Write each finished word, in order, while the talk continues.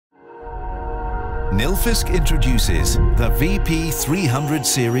Nilfisk introduces the VP300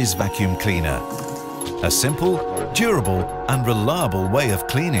 series vacuum cleaner. A simple, durable and reliable way of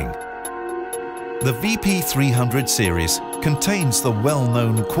cleaning. The VP300 series contains the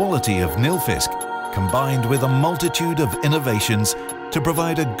well-known quality of Nilfisk, combined with a multitude of innovations to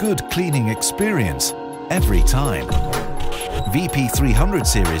provide a good cleaning experience every time. VP300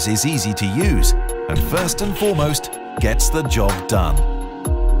 series is easy to use and first and foremost gets the job done.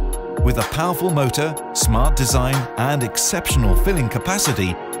 With a powerful motor, smart design and exceptional filling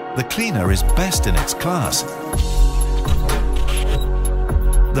capacity, the cleaner is best in its class.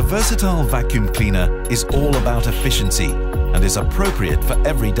 The versatile vacuum cleaner is all about efficiency and is appropriate for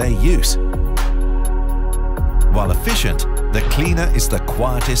everyday use. While efficient, the cleaner is the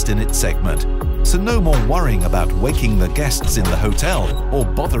quietest in its segment, so no more worrying about waking the guests in the hotel or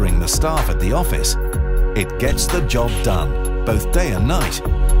bothering the staff at the office. It gets the job done, both day and night.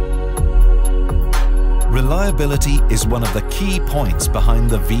 Reliability is one of the key points behind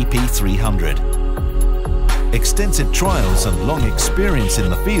the VP300. Extensive trials and long experience in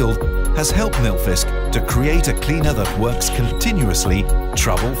the field has helped Nilfisk to create a cleaner that works continuously,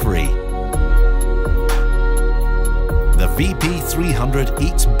 trouble-free. The VP300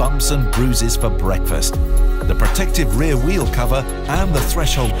 eats bumps and bruises for breakfast. The protective rear wheel cover and the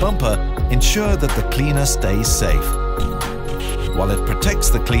threshold bumper ensure that the cleaner stays safe. While it protects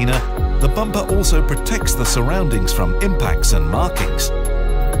the cleaner, the bumper also protects the surroundings from impacts and markings.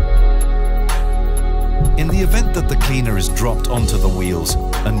 In the event that the cleaner is dropped onto the wheels,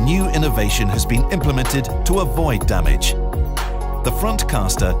 a new innovation has been implemented to avoid damage. The front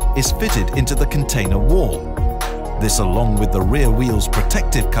caster is fitted into the container wall. This, along with the rear wheel's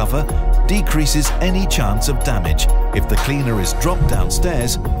protective cover, decreases any chance of damage if the cleaner is dropped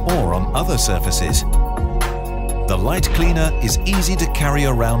downstairs or on other surfaces. The light cleaner is easy to carry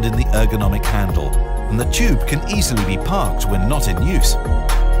around in the ergonomic handle, and the tube can easily be parked when not in use.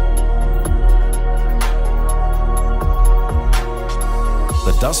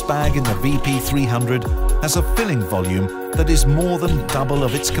 The dust bag in the VP300 has a filling volume that is more than double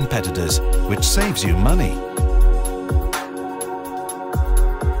of its competitors, which saves you money.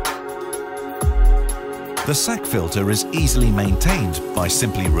 The sack filter is easily maintained by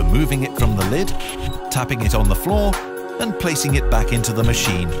simply removing it from the lid, tapping it on the floor and placing it back into the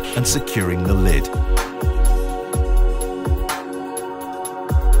machine and securing the lid.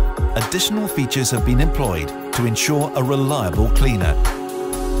 Additional features have been employed to ensure a reliable cleaner.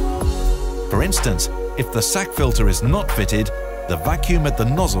 For instance, if the sack filter is not fitted, the vacuum at the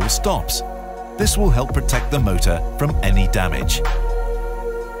nozzle stops. This will help protect the motor from any damage.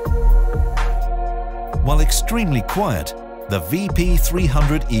 While extremely quiet, the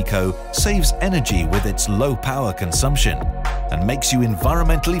VP300 Eco saves energy with its low power consumption and makes you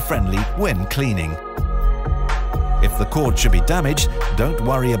environmentally friendly when cleaning. If the cord should be damaged, don't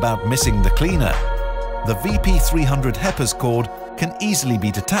worry about missing the cleaner. The VP300 HEPA's cord can easily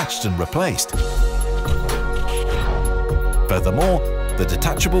be detached and replaced. Furthermore, the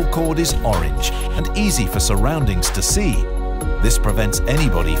detachable cord is orange and easy for surroundings to see. This prevents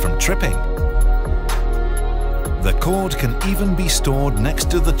anybody from tripping. The cord can even be stored next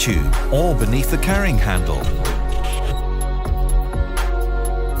to the tube or beneath the carrying handle.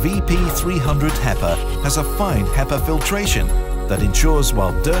 VP300 HEPA has a fine HEPA filtration that ensures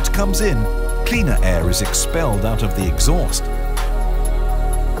while dirt comes in, cleaner air is expelled out of the exhaust.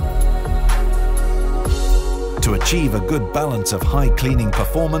 To achieve a good balance of high cleaning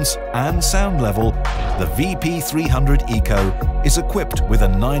performance and sound level, the VP300 Eco is equipped with a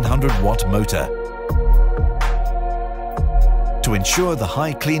 900-watt motor. To ensure the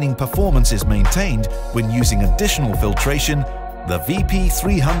high cleaning performance is maintained when using additional filtration, the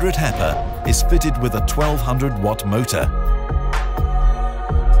VP300 HEPA is fitted with a 1200-watt motor.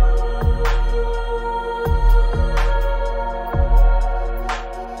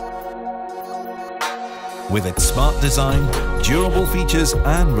 With its smart design, durable features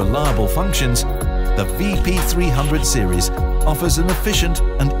and reliable functions, the VP300 series offers an efficient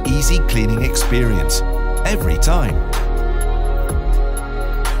and easy cleaning experience every time.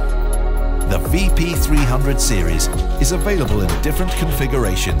 The VP300 series is available in different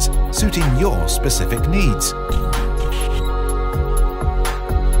configurations suiting your specific needs.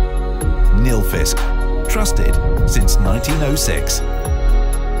 Nilfisk, trusted since 1906.